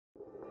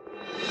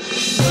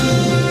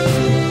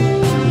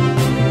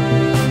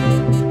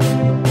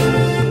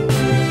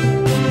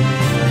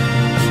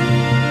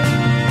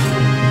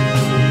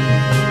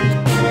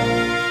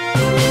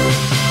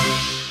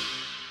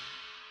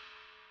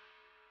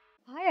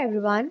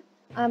everyone,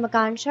 I'm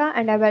Akansha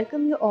and I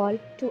welcome you all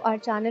to our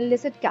channel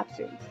Licit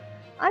Capsules.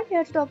 I'm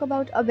here to talk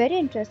about a very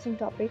interesting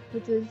topic,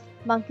 which is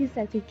monkey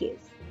selfie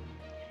case.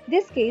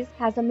 This case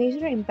has a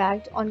major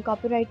impact on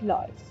copyright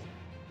laws.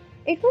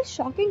 It was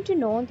shocking to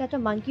know that a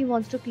monkey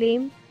wants to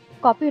claim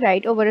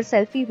copyright over a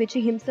selfie which he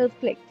himself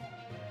clicked.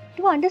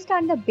 To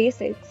understand the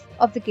basics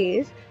of the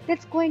case,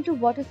 let's go into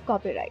what is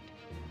copyright.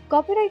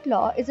 Copyright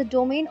law is a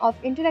domain of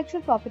intellectual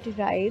property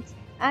rights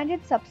and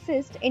it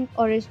subsists in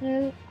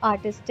original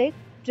artistic,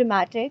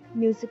 dramatic,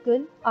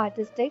 musical,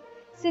 artistic,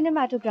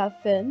 cinematograph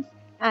films,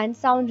 and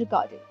sound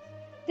recordings.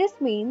 This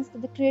means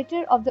that the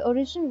creator of the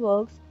original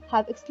works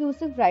have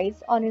exclusive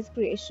rights on his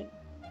creation.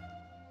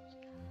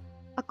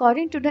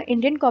 According to the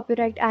Indian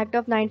Copyright Act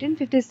of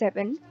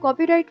 1957,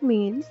 copyright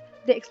means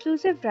the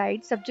exclusive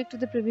right subject to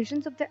the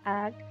provisions of the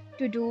Act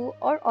to do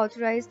or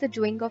authorize the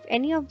doing of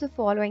any of the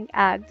following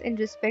acts in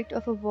respect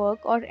of a work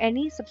or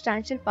any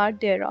substantial part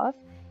thereof,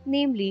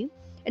 namely,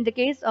 in the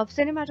case of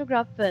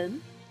cinematograph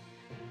film,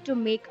 to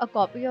make a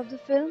copy of the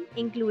film,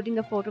 including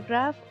a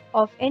photograph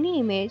of any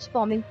image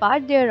forming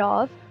part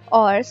thereof,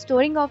 or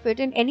storing of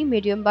it in any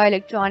medium by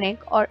electronic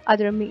or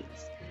other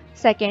means.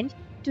 Second,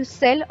 to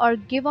sell or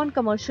give on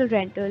commercial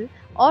rental,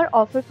 or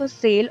offer for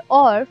sale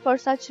or for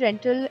such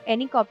rental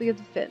any copy of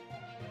the film.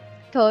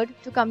 Third,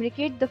 to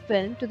communicate the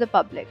film to the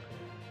public.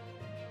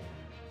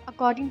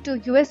 According to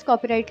US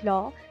copyright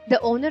law,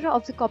 the owner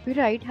of the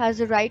copyright has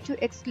the right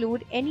to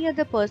exclude any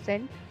other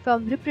person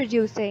from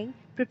reproducing,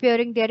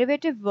 preparing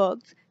derivative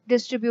works,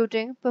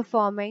 distributing,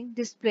 performing,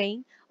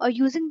 displaying, or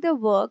using the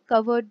work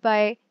covered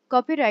by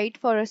copyright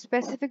for a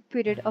specific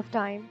period of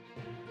time.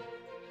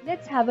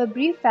 Let's have a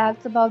brief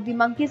facts about the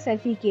monkey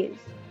selfie case.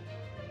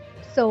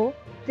 So,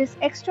 this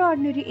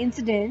extraordinary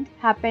incident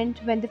happened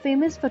when the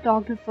famous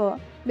photographer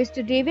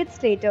Mr.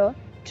 David.Slater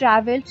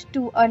traveled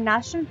to a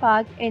national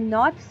park in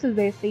North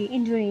Sulawesi,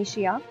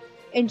 Indonesia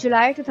in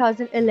July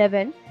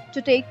 2011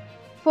 to take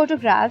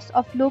photographs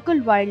of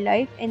local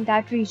wildlife in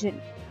that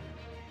region.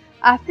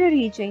 After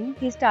reaching,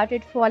 he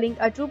started following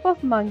a troop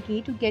of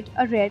monkeys to get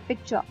a rare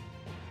picture.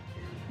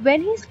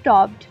 When he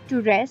stopped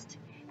to rest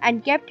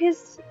and kept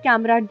his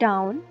camera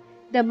down,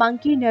 the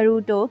monkey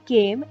Naruto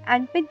came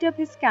and picked up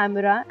his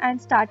camera and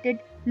started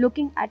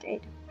looking at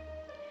it.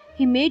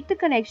 He made the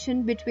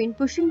connection between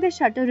pushing the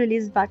shutter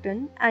release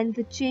button and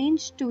the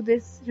change to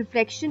this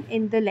reflection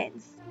in the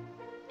lens.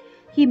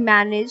 He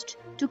managed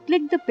to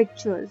click the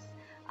pictures,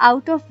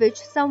 out of which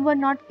some were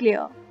not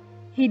clear.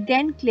 He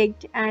then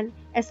clicked an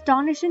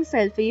astonishing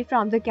selfie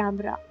from the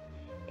camera.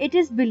 It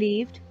is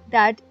believed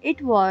that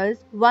it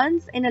was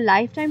once in a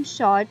lifetime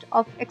shot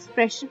of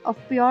expression of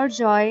pure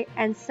joy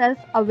and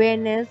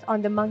self-awareness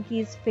on the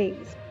monkey's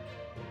face.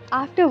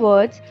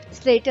 Afterwards,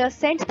 Slater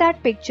sent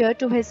that picture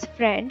to his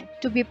friend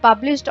to be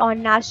published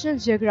on National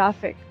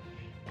Geographic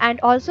and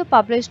also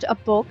published a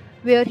book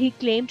where he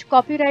claimed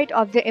copyright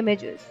of the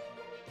images.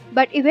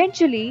 But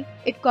eventually,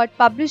 it got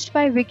published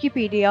by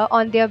Wikipedia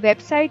on their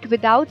website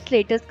without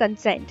Slater's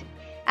consent,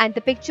 and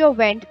the picture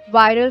went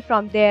viral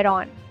from there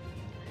on.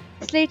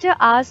 Slater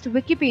asked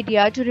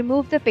Wikipedia to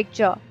remove the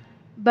picture,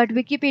 but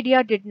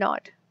Wikipedia did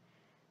not.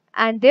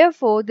 And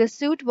therefore the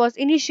suit was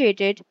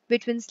initiated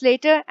between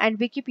Slater and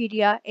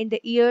Wikipedia in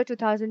the year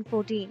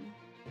 2014.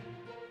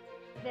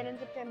 Then in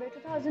September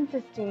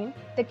 2015,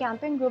 the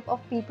Campaign Group of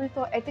People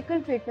for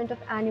Ethical Treatment of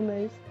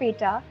Animals,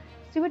 PETA,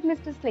 sued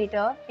Mr.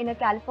 Slater in a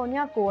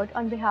California court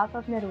on behalf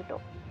of Naruto.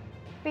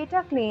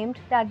 PETA claimed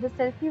that the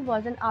selfie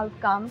was an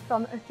outcome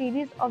from a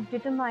series of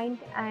determined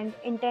and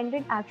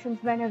intended actions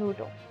by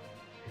Naruto.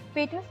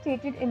 PETA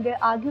stated in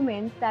their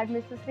arguments that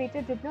Mr.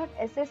 Slater did not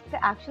assess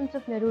the actions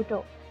of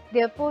Naruto.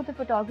 Therefore, the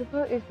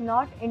photographer is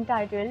not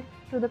entitled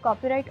to the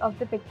copyright of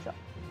the picture.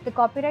 The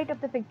copyright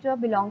of the picture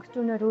belongs to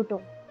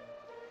Naruto.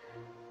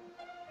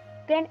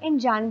 Then in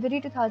January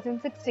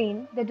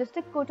 2016, the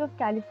District Court of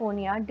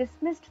California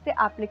dismissed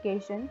the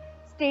application,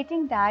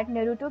 stating that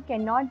Naruto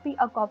cannot be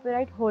a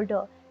copyright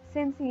holder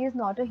since he is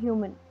not a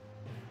human.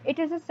 It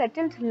is a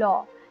settled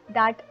law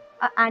that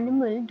an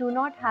animal do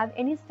not have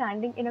any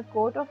standing in a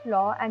court of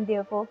law and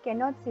therefore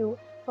cannot sue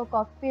for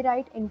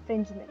copyright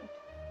infringement.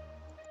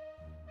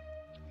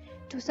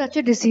 To such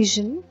a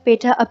decision,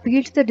 PETA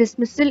appealed the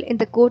dismissal in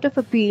the Court of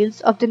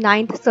Appeals of the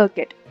Ninth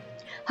Circuit.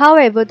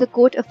 However, the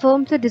court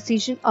affirmed the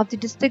decision of the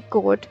District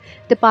Court.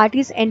 The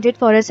parties ended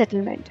for a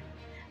settlement.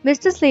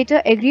 Mr.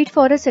 Slater agreed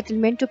for a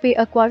settlement to pay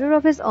a quarter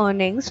of his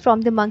earnings from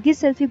the monkey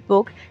selfie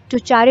book to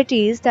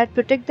charities that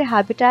protect the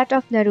habitat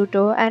of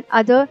Naruto and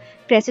other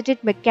crested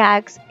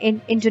macaques in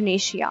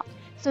Indonesia.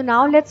 So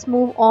now let's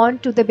move on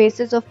to the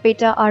basis of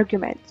PETA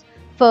arguments.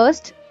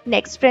 First,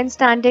 next friend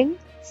standing.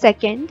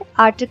 Second,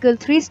 Article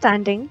 3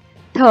 standing.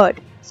 Third,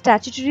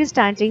 statutory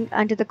standing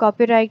under the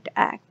Copyright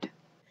Act.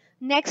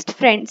 Next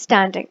friend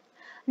standing.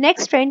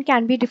 Next friend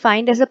can be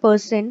defined as a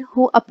person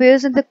who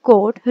appears in the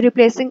court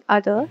replacing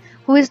other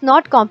who is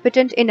not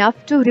competent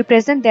enough to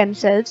represent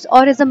themselves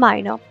or is a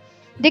minor.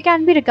 They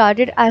can be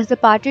regarded as the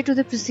party to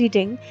the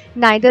proceeding,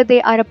 neither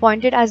they are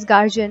appointed as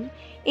guardian.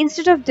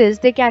 Instead of this,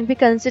 they can be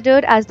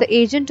considered as the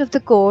agent of the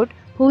court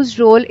whose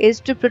role is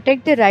to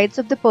protect the rights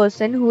of the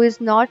person who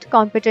is not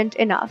competent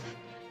enough.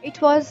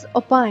 It was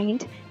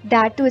opined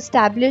that to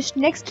establish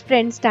next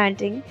friend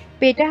standing,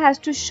 PETA has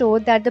to show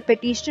that the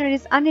petitioner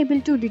is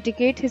unable to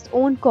litigate his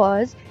own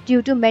cause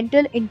due to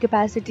mental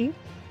incapacity,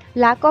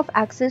 lack of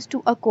access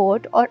to a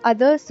court, or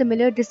other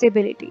similar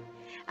disability,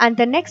 and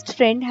the next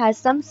friend has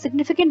some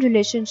significant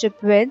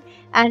relationship with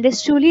and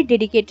is truly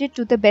dedicated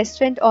to the best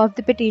friend of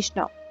the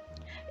petitioner.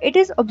 It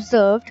is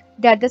observed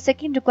that the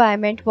second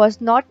requirement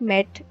was not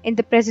met in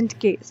the present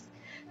case.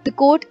 The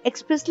court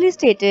expressly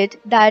stated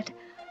that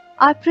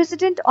our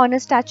precedent on a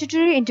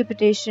statutory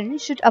interpretation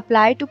should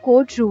apply to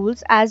court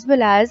rules as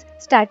well as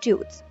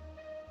statutes.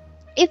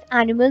 If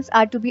animals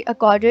are to be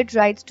accorded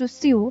rights to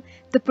sue,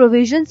 the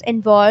provisions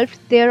involved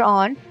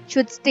thereon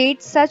should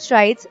state such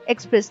rights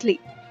expressly.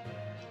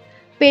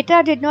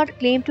 PETA did not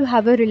claim to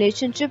have a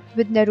relationship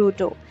with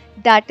Naruto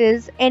that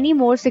is any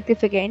more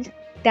significant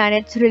than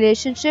its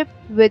relationship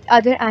with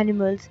other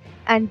animals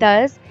and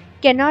thus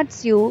cannot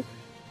sue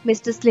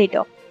Mr.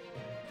 Slater.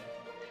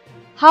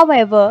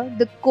 However,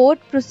 the court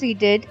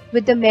proceeded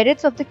with the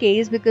merits of the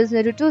case because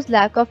Naruto's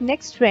lack of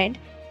next friend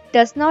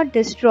does not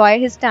destroy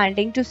his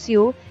standing to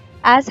sue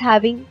as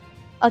having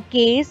a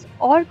case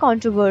or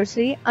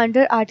controversy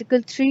under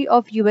Article 3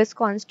 of US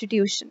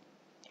Constitution.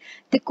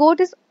 The court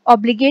is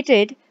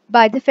obligated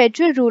by the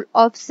Federal Rule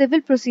of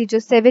Civil Procedure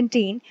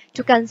 17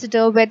 to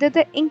consider whether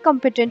the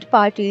incompetent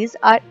parties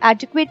are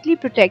adequately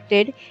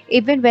protected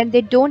even when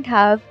they don't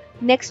have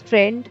next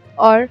friend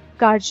or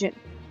guardian.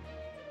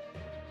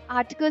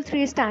 Article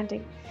 3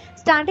 Standing.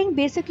 Standing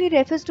basically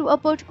refers to a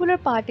particular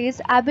party's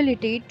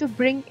ability to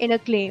bring in a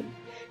claim.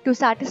 To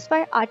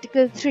satisfy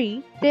Article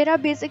 3, there are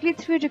basically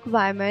three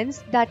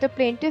requirements that a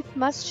plaintiff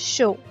must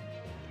show.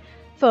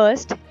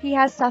 First, he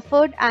has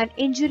suffered an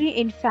injury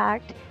in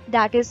fact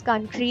that is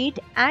concrete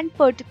and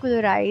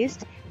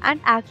particularized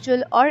and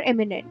actual or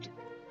imminent.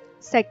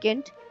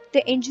 Second,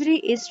 the injury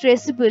is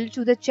traceable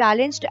to the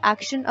challenged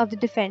action of the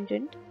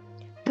defendant.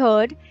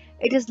 Third,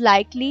 it is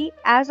likely,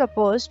 as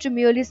opposed to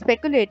merely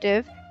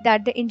speculative,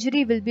 that the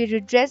injury will be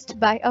redressed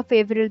by a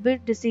favorable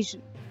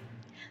decision.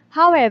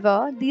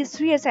 However, these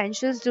three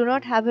essentials do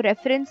not have a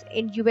reference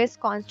in US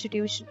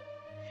Constitution.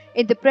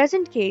 In the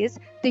present case,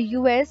 the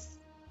US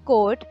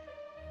court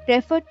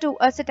referred to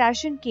a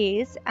cetacean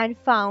case and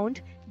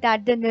found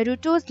that the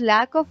Naruto's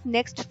lack of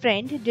next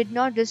friend did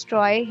not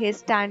destroy his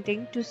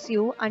standing to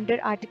sue under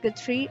Article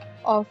 3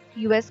 of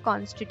US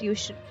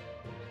Constitution.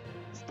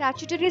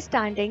 Statutory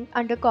standing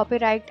under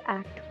Copyright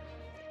Act.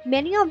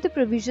 Many of the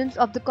provisions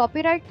of the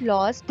copyright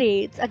law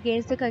states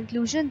against the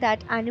conclusion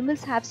that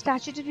animals have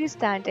statutory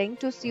standing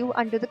to sue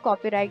under the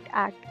Copyright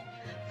Act.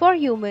 For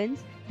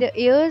humans, the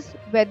heirs,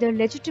 whether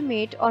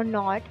legitimate or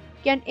not,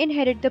 can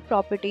inherit the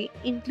property,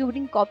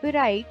 including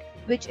copyright,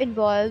 which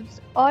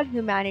involves all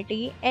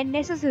humanity and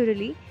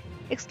necessarily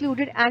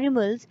excluded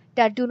animals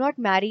that do not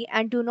marry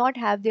and do not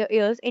have their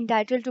heirs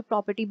entitled to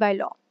property by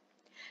law.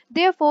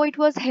 Therefore, it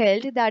was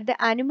held that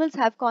the animals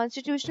have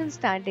constitutional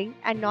standing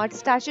and not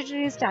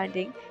statutory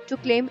standing to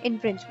claim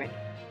infringement.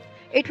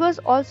 It was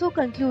also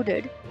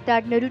concluded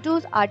that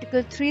Naruto's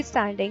Article 3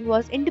 standing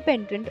was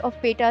independent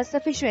of PETA's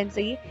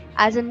sufficiency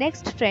as a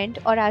next friend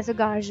or as a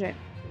guardian.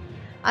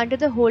 Under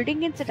the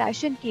holding in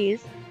cetacean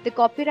case, the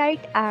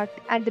Copyright Act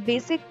and the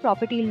basic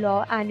property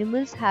law,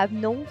 animals have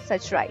no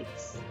such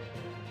rights.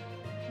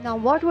 Now,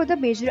 what were the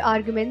major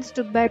arguments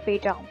took by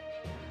PETA?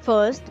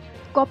 First,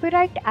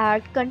 Copyright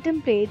Act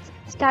contemplates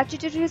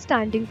statutory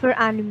standing for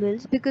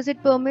animals because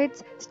it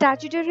permits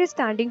statutory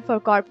standing for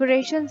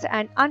corporations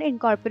and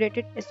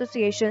unincorporated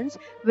associations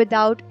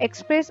without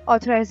express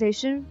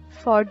authorization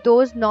for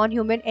those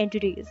non-human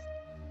entities.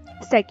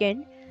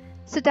 Second,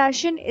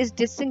 cetacean is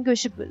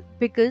distinguishable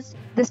because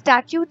the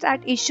statutes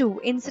at issue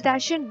in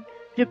cetacean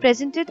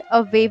represented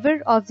a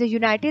waiver of the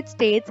United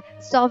States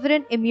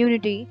sovereign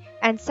immunity,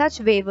 and such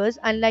waivers,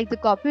 unlike the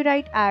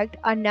Copyright Act,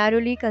 are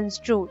narrowly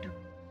construed.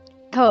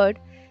 Third,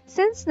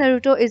 since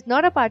Naruto is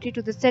not a party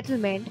to the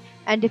settlement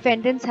and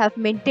defendants have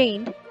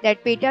maintained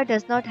that PETA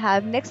does not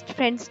have next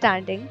friend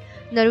standing,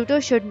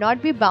 Naruto should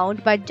not be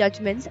bound by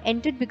judgments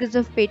entered because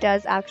of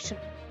PETA's action.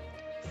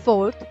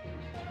 Fourth,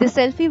 the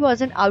selfie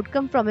was an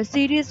outcome from a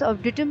series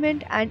of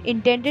determined and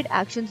intended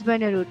actions by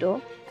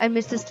Naruto, and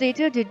Mr.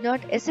 Slater did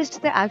not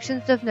assist the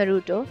actions of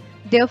Naruto.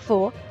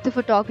 Therefore, the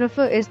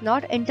photographer is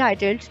not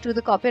entitled to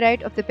the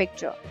copyright of the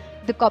picture.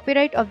 The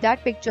copyright of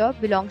that picture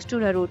belongs to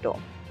Naruto.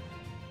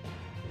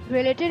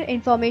 Related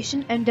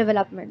information and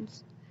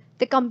developments.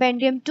 The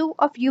Compendium 2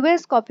 of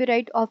US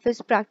Copyright Office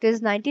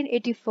Practice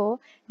 1984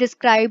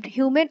 described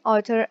human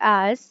author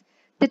as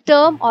the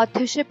term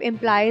authorship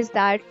implies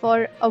that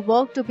for a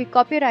work to be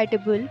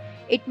copyrightable,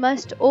 it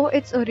must owe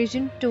its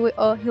origin to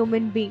a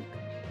human being.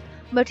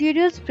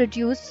 Materials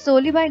produced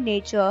solely by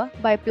nature,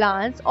 by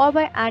plants, or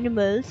by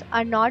animals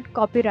are not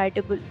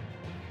copyrightable.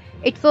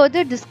 It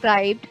further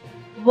described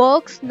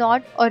works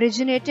not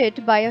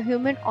originated by a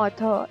human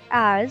author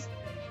as,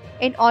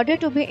 in order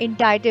to be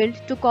entitled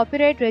to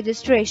copyright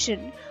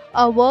registration,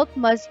 a work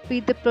must be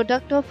the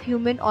product of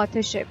human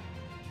authorship.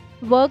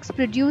 Works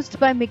produced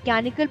by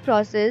mechanical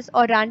process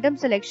or random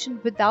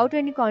selection without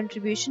any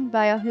contribution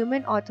by a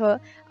human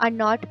author are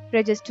not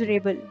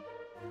registerable.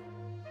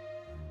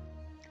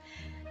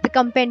 The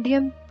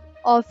Compendium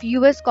of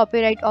US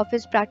Copyright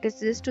Office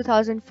Practices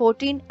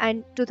 2014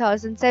 and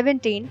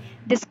 2017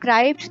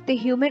 described the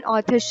human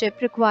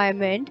authorship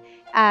requirement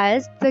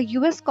as the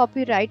US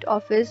Copyright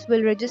Office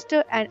will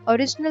register an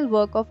original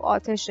work of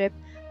authorship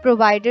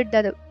provided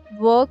that the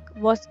work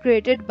was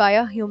created by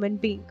a human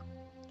being.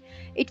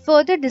 It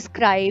further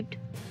described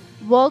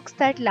works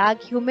that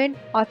lack human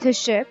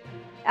authorship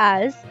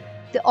as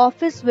the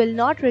office will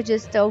not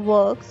register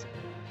works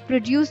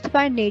produced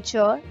by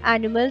nature,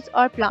 animals,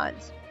 or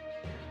plants.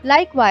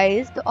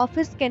 Likewise, the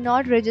office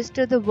cannot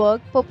register the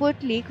work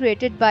purportedly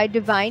created by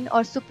divine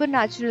or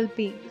supernatural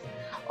beings,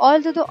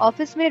 although the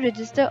office may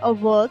register a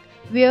work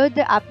where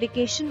the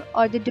application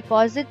or the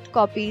deposit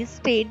copies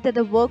state that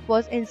the work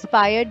was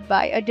inspired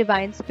by a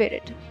divine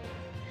spirit.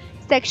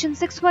 Section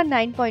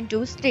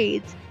 619.2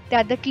 states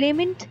that the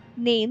claimant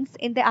names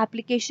in the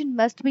application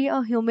must be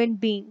a human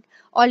being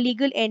or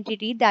legal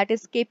entity that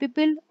is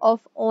capable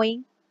of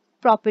owning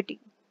property.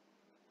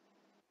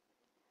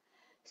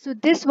 So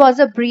this was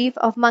a brief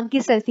of monkey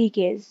selfie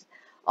case.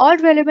 All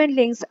relevant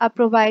links are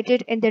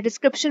provided in the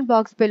description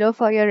box below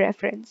for your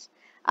reference.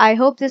 I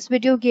hope this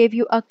video gave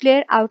you a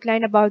clear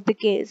outline about the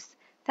case.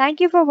 Thank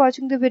you for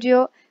watching the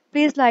video.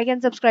 Please like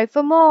and subscribe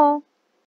for more.